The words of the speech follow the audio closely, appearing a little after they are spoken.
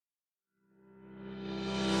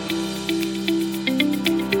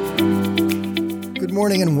Good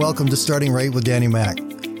morning and welcome to Starting Right with Danny Mac.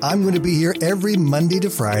 I'm going to be here every Monday to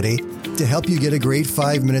Friday to help you get a great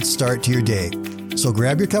 5-minute start to your day. So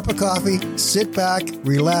grab your cup of coffee, sit back,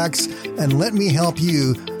 relax, and let me help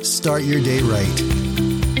you start your day right.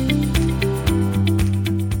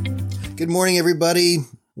 Good morning, everybody.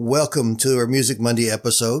 Welcome to our Music Monday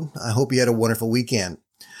episode. I hope you had a wonderful weekend.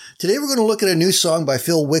 Today we're going to look at a new song by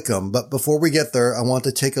Phil Wickham, but before we get there, I want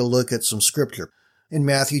to take a look at some scripture. In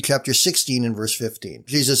Matthew chapter 16 and verse 15,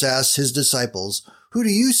 Jesus asked his disciples, "Who do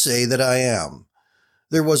you say that I am?"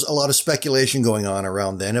 There was a lot of speculation going on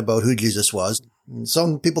around then about who Jesus was.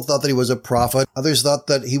 Some people thought that he was a prophet. Others thought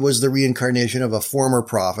that he was the reincarnation of a former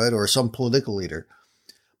prophet or some political leader.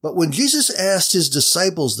 But when Jesus asked his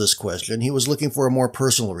disciples this question, he was looking for a more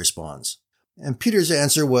personal response. And Peter's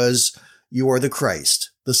answer was, "You are the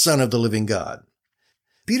Christ, the Son of the living God."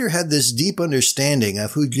 Peter had this deep understanding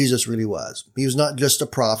of who Jesus really was. He was not just a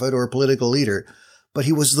prophet or a political leader, but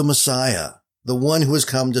he was the Messiah, the one who has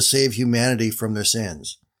come to save humanity from their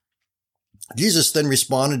sins. Jesus then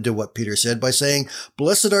responded to what Peter said by saying,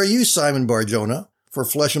 "Blessed are you, Simon Bar-Jonah, for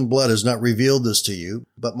flesh and blood has not revealed this to you,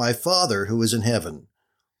 but my Father who is in heaven."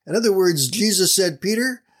 In other words, Jesus said,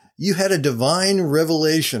 "Peter, you had a divine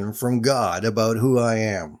revelation from God about who I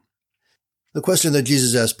am." The question that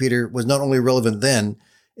Jesus asked Peter was not only relevant then,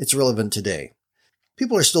 it's relevant today.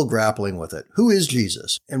 People are still grappling with it. Who is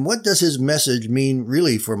Jesus? And what does his message mean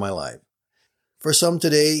really for my life? For some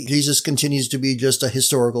today, Jesus continues to be just a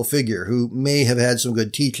historical figure who may have had some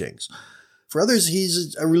good teachings. For others,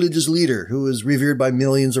 he's a religious leader who is revered by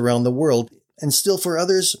millions around the world. And still for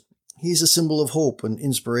others, he's a symbol of hope and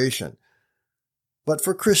inspiration. But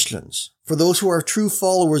for Christians, for those who are true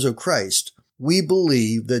followers of Christ, we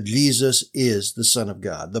believe that Jesus is the Son of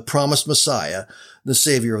God, the promised Messiah, the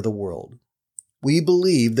Savior of the world. We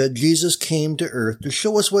believe that Jesus came to earth to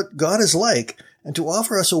show us what God is like and to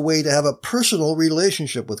offer us a way to have a personal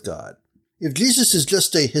relationship with God. If Jesus is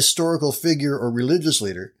just a historical figure or religious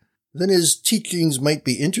leader, then his teachings might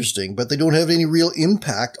be interesting, but they don't have any real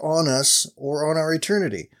impact on us or on our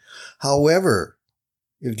eternity. However,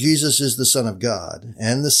 if Jesus is the Son of God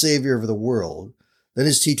and the Savior of the world, then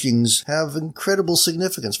his teachings have incredible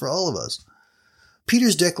significance for all of us.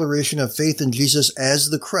 Peter's declaration of faith in Jesus as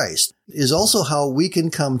the Christ is also how we can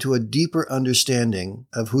come to a deeper understanding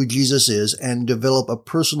of who Jesus is and develop a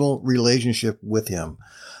personal relationship with him.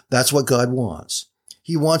 That's what God wants.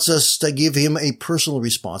 He wants us to give him a personal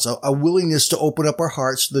response, a willingness to open up our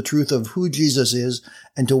hearts to the truth of who Jesus is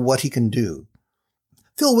and to what he can do.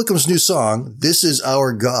 Phil Wickham's new song, "This Is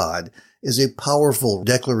Our God," is a powerful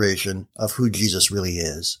declaration of who Jesus really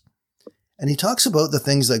is. And he talks about the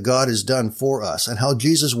things that God has done for us and how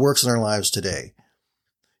Jesus works in our lives today.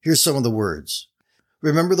 Here's some of the words.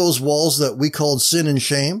 Remember those walls that we called sin and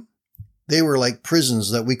shame? They were like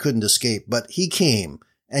prisons that we couldn't escape, but he came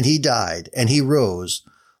and he died and he rose.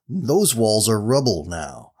 Those walls are rubble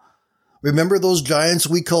now. Remember those giants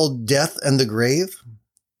we called death and the grave?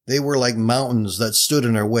 They were like mountains that stood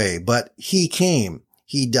in our way, but he came.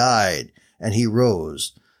 He died, and he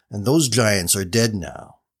rose, and those giants are dead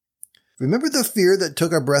now. Remember the fear that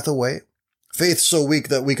took our breath away? Faith so weak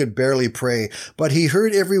that we could barely pray, but he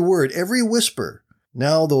heard every word, every whisper.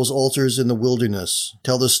 Now those altars in the wilderness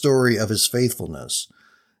tell the story of his faithfulness.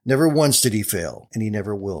 Never once did he fail, and he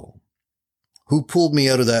never will. Who pulled me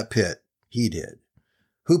out of that pit? He did.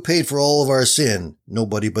 Who paid for all of our sin?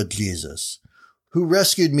 Nobody but Jesus. Who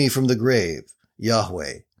rescued me from the grave?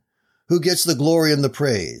 Yahweh. Who gets the glory and the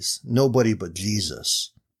praise? Nobody but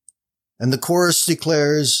Jesus. And the chorus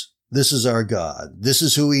declares, "This is our God. This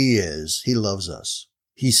is who he is. He loves us.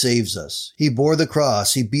 He saves us. He bore the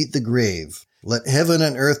cross. He beat the grave. Let heaven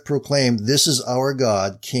and earth proclaim, this is our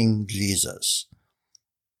God, King Jesus."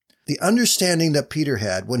 The understanding that Peter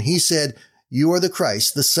had when he said, "You are the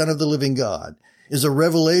Christ, the Son of the living God," is a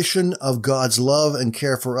revelation of God's love and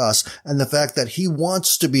care for us and the fact that he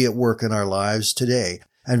wants to be at work in our lives today.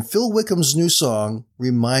 And Phil Wickham's new song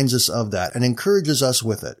reminds us of that and encourages us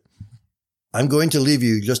with it. I'm going to leave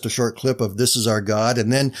you just a short clip of "This Is Our God,"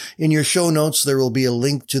 and then in your show notes, there will be a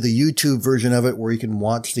link to the YouTube version of it where you can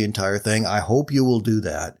watch the entire thing. I hope you will do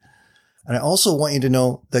that. And I also want you to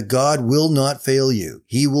know that God will not fail you.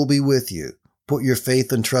 He will be with you. Put your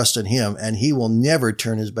faith and trust in him, and he will never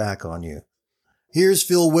turn his back on you. Here's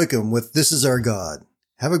Phil Wickham with "This Is Our God."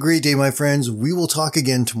 Have a great day, my friends. We will talk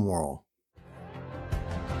again tomorrow.